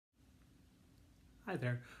Hi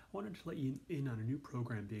there. I wanted to let you in on a new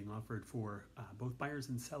program being offered for both buyers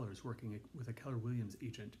and sellers working with a Keller Williams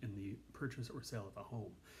agent in the purchase or sale of a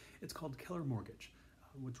home. It's called Keller Mortgage.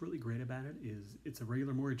 What's really great about it is it's a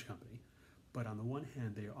regular mortgage company, but on the one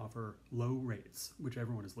hand, they offer low rates, which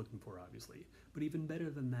everyone is looking for, obviously. But even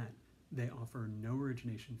better than that, they offer no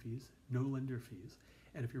origination fees, no lender fees,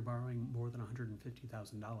 and if you're borrowing more than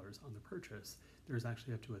 $150,000 on the purchase, there's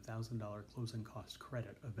actually up to a $1,000 closing cost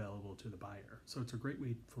credit available to the buyer. So it's a great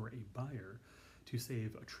way for a buyer to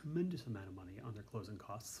save a tremendous amount of money on their closing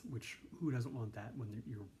costs, which who doesn't want that when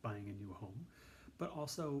you're buying a new home? But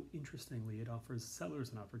also, interestingly, it offers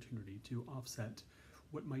sellers an opportunity to offset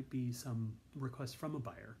what might be some request from a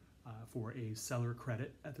buyer for a seller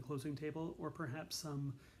credit at the closing table, or perhaps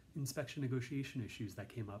some inspection negotiation issues that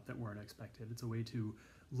came up that weren't expected. It's a way to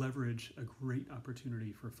leverage a great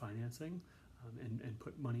opportunity for financing and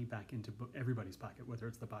put money back into everybody's pocket, whether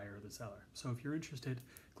it's the buyer or the seller. So if you're interested,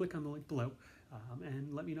 click on the link below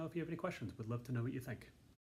and let me know if you have any questions. Would love to know what you think.